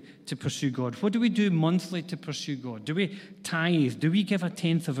weekly to pursue God? What do we do monthly to pursue God? Do we tithe? Do we give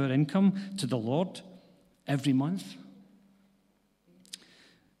 1/10 of our income to the Lord every month?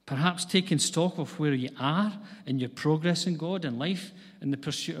 Perhaps taking stock of where you are in your progress in God and life, in the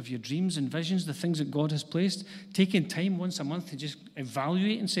pursuit of your dreams and visions, the things that God has placed. Taking time once a month to just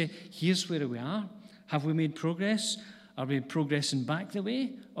evaluate and say, here's where we are. Have we made progress? Are we progressing back the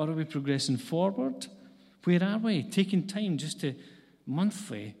way? Or are we progressing forward? Where are we? Taking time just to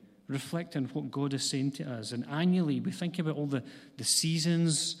monthly reflect on what God is saying to us. And annually, we think about all the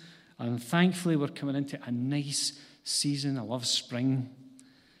seasons. And thankfully, we're coming into a nice season. I love spring.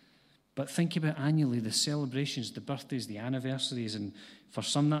 But think about annually the celebrations, the birthdays, the anniversaries. And for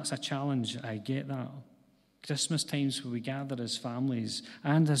some, that's a challenge. I get that. Christmas times where we gather as families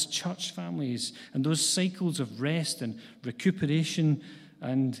and as church families. And those cycles of rest and recuperation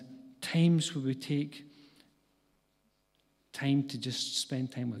and times where we take time to just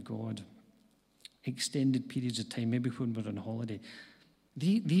spend time with God. Extended periods of time, maybe when we're on holiday.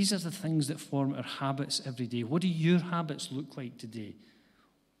 These are the things that form our habits every day. What do your habits look like today?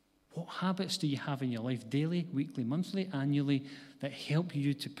 What habits do you have in your life daily, weekly, monthly, annually that help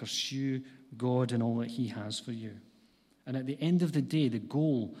you to pursue God and all that He has for you? And at the end of the day, the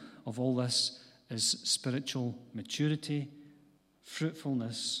goal of all this is spiritual maturity,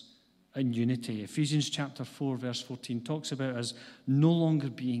 fruitfulness, and unity. Ephesians chapter 4, verse 14 talks about us no longer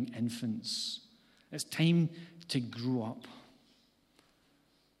being infants. It's time to grow up.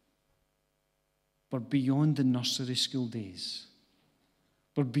 We're beyond the nursery school days.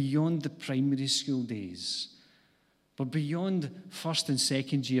 We're beyond the primary school days. We're beyond first and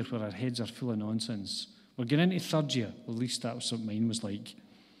second year where our heads are full of nonsense. We're getting into third year. At least that's what mine was like.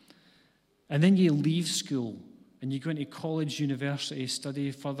 And then you leave school and you go into college, university,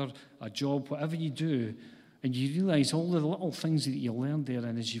 study further, a job, whatever you do, and you realize all the little things that you learned there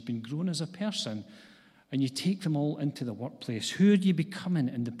and as you've been grown as a person, and you take them all into the workplace. Who are you becoming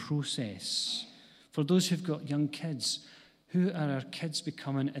in the process? For those who've got young kids, who are our kids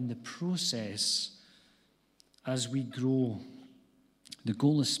becoming in the process as we grow? The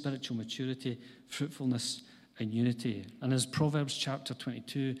goal is spiritual maturity, fruitfulness, and unity. And as Proverbs chapter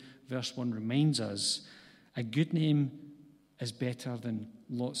 22, verse 1 reminds us, a good name is better than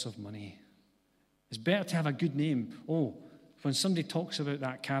lots of money. It's better to have a good name. Oh, when somebody talks about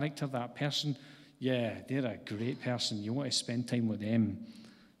that character, that person, yeah, they're a great person. You want to spend time with them.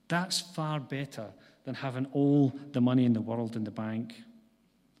 That's far better than having all the money in the world in the bank.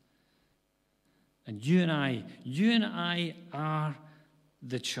 And you and I are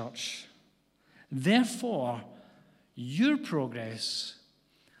the church. Therefore, your progress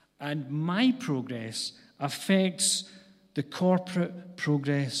and my progress affects the corporate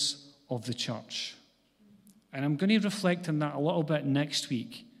progress of the church. And I'm going to reflect on that a little bit next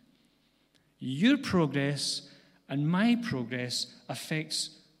week. Your progress and my progress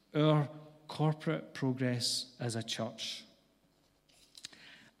affects our corporate progress as a church.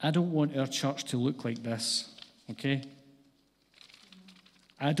 I don't want our church to look like this, okay?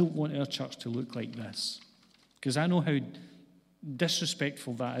 I don't want our church to look like this, because I know how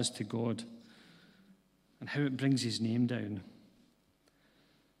disrespectful that is to God and how it brings His name down.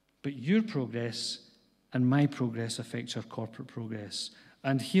 But your progress and my progress affects our corporate progress.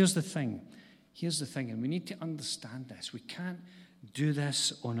 And here's the thing, and we need to understand this. We can't do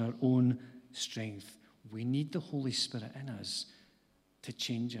this on our own strength. We need the Holy Spirit in us to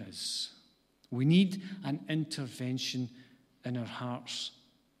change us. We need an intervention in our hearts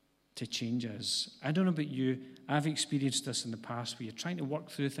to change us. I don't know about you, I've experienced this in the past where you're trying to work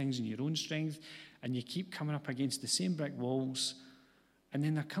through things in your own strength and you keep coming up against the same brick walls, and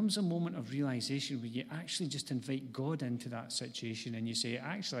then there comes a moment of realization where you actually just invite God into that situation and you say,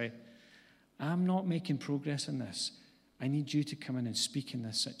 actually, I'm not making progress in this. I need you to come in and speak in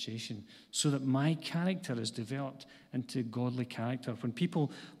this situation so that my character is developed into godly character. When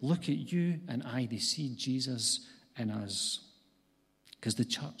people look at you and I, they see Jesus in us. Because the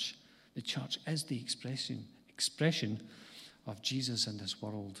church is the expression of Jesus in this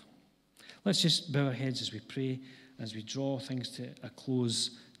world. Let's just bow our heads as we pray, as we draw things to a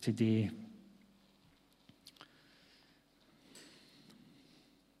close today.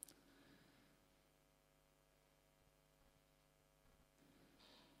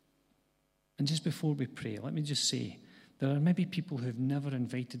 And just before we pray, let me just say, there are maybe people who have never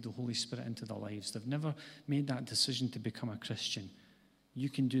invited the Holy Spirit into their lives. They've never made that decision to become a Christian. You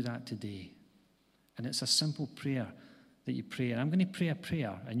can do that today. And it's a simple prayer that you pray. And I'm going to pray a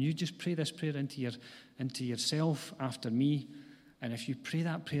prayer, and you just pray this prayer into yourself after me. And if you pray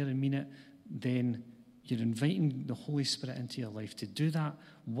that prayer and mean it, then you're inviting the Holy Spirit into your life to do that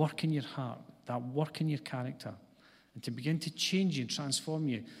work in your heart, that work in your character, and to begin to change you and transform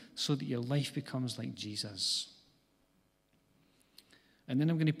you so that your life becomes like Jesus. And then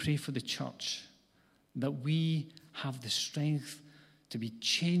I'm going to pray for the church, that we have the strength to be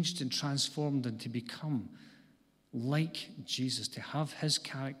changed and transformed and to become like Jesus, to have his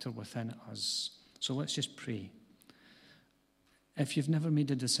character within us. So let's just pray. If you've never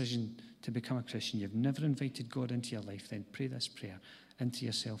made a decision to become a Christian, you've never invited God into your life, then pray this prayer into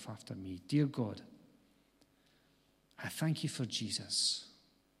yourself after me. Dear God, I thank you for Jesus.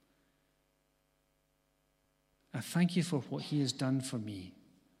 I thank you for what he has done for me.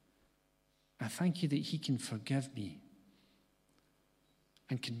 I thank you that he can forgive me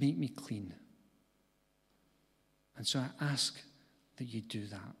and can make me clean. And so I ask that you do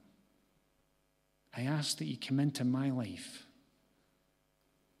that. I ask that you come into my life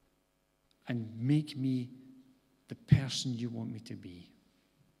and make me the person you want me to be.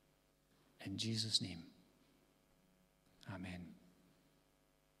 In Jesus' name, amen.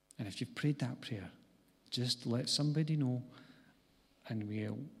 And if you've prayed that prayer, just let somebody know, and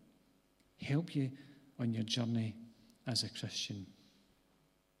we'll help you on your journey as a Christian.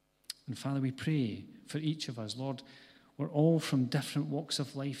 And Father, we pray for each of us. Lord, we're all from different walks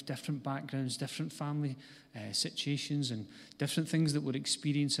of life, different backgrounds, different family situations, and different things that we're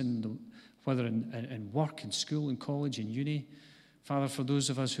experiencing, whether in work, in school, in college, in uni. Father, for those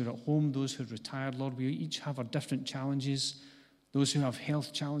of us who are at home, those who are retired, Lord, we each have our different challenges. Those who have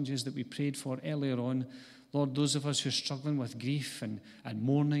health challenges that we prayed for earlier on. Lord, those of us who are struggling with grief and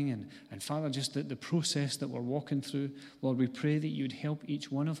mourning, and Father, just the process that we're walking through, Lord, we pray that you would help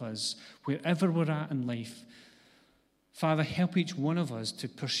each one of us, wherever we're at in life. Father, help each one of us to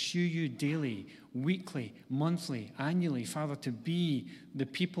pursue you daily, weekly, monthly, annually, Father, to be the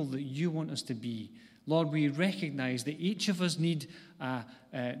people that you want us to be. Lord, we recognize that each of us need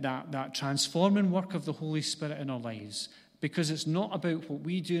that transforming work of the Holy Spirit in our lives. Because it's not about what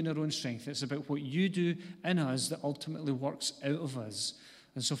we do in our own strength. It's about what you do in us that ultimately works out of us.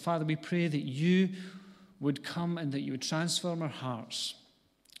 And so, Father, we pray that you would come and that you would transform our hearts.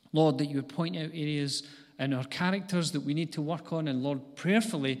 Lord, that you would point out areas in our characters that we need to work on. And Lord,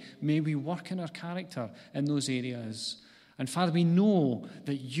 prayerfully, may we work in our character in those areas. And Father, we know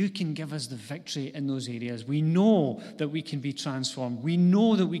that you can give us the victory in those areas. We know that we can be transformed. We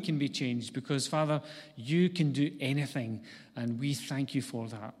know that we can be changed because, Father, you can do anything, and we thank you for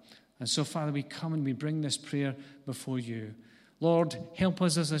that. And so, Father, we come and we bring this prayer before you. Lord, help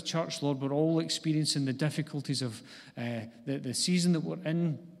us as a church. Lord, we're all experiencing the difficulties of the season that we're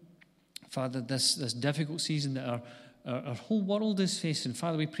in. Father, this difficult season that our whole world is facing.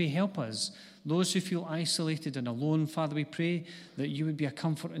 Father, we pray, help us. Those who feel isolated and alone, Father, we pray that you would be a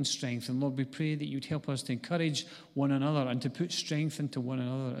comfort and strength. And Lord, we pray that you'd help us to encourage one another and to put strength into one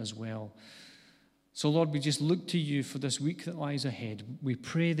another as well. So, Lord, we just look to you for this week that lies ahead. We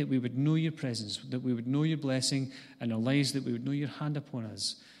pray that we would know your presence, that we would know your blessing in our lives, that we would know your hand upon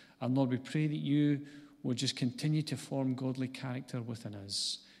us. And Lord, we pray that you would just continue to form godly character within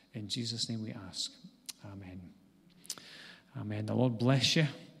us. In Jesus' name we ask. Amen. Amen. The Lord bless you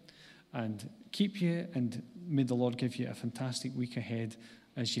and keep you, and may the Lord give you a fantastic week ahead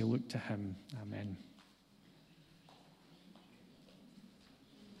as you look to him. Amen.